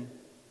listen,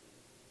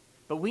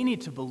 but we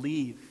need to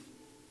believe.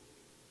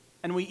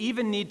 And we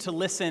even need to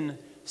listen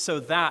so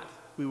that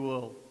we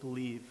will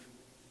believe.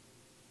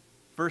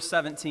 Verse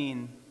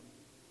 17,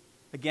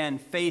 again,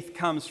 faith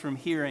comes from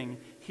hearing,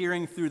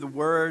 hearing through the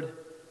word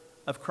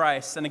of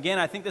Christ. And again,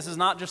 I think this is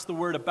not just the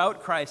word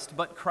about Christ,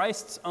 but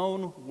Christ's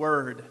own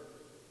word.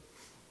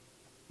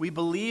 We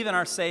believe and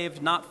are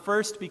saved not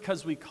first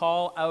because we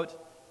call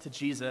out to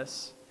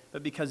Jesus,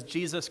 but because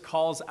Jesus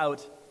calls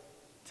out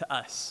to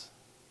us.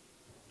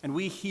 And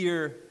we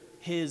hear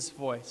his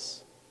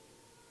voice.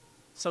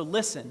 So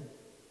listen.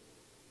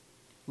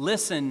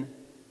 Listen,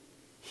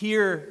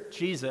 hear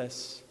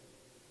Jesus,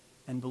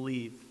 and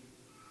believe.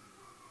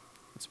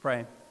 Let's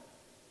pray.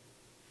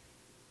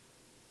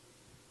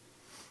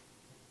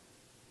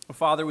 Oh,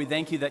 Father, we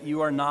thank you that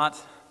you are not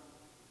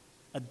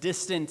a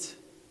distant,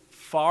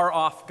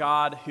 far-off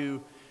God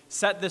who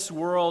set this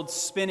world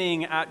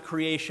spinning at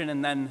creation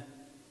and then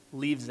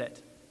leaves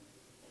it.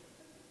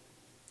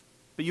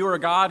 But you are a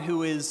God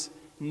who is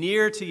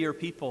near to your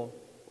people.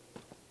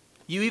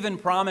 You even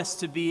promise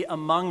to be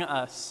among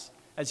us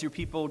as your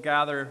people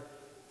gather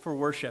for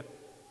worship.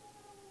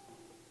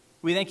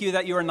 We thank you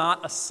that you are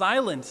not a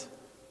silent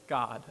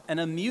God and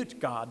a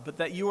mute God, but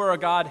that you are a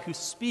God who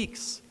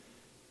speaks,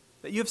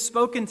 that you have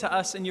spoken to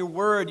us in your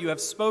word, you have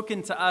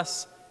spoken to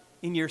us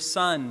in your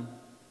Son.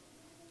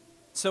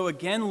 So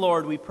again,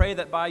 Lord, we pray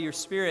that by your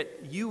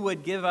Spirit, you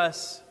would give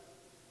us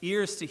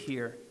ears to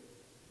hear.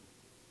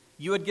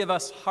 You would give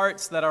us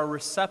hearts that are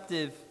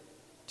receptive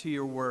to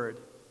your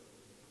word.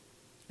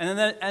 And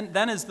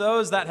then as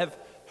those that have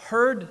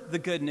heard the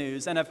good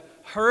news and have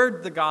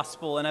heard the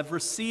gospel and have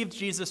received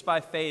Jesus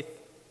by faith,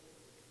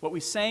 what we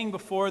sang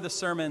before the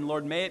sermon,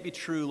 Lord, may it be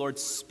true. Lord,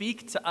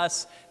 speak to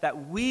us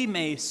that we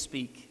may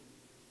speak.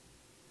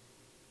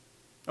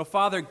 Oh,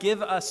 Father,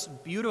 give us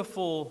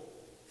beautiful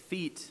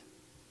feet.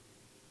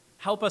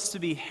 Help us to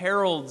be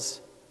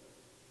heralds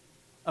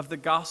of the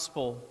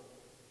gospel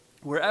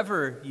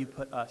wherever you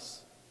put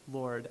us,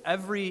 Lord,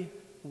 every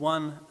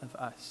one of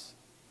us.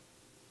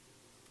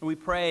 And we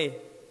pray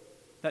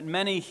that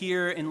many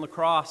here in La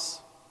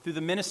Crosse, through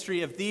the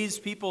ministry of these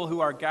people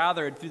who are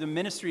gathered, through the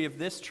ministry of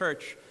this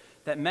church,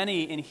 that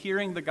many in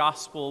hearing the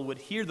gospel would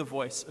hear the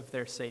voice of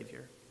their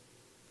Savior,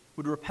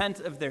 would repent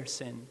of their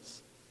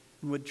sins,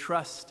 and would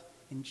trust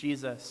in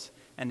Jesus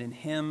and in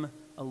him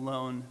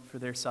alone for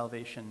their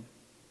salvation.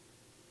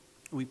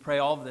 We pray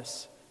all of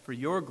this for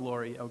your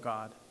glory, O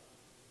God.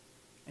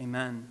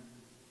 Amen.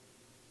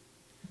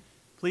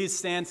 Please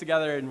stand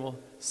together and we'll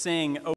sing.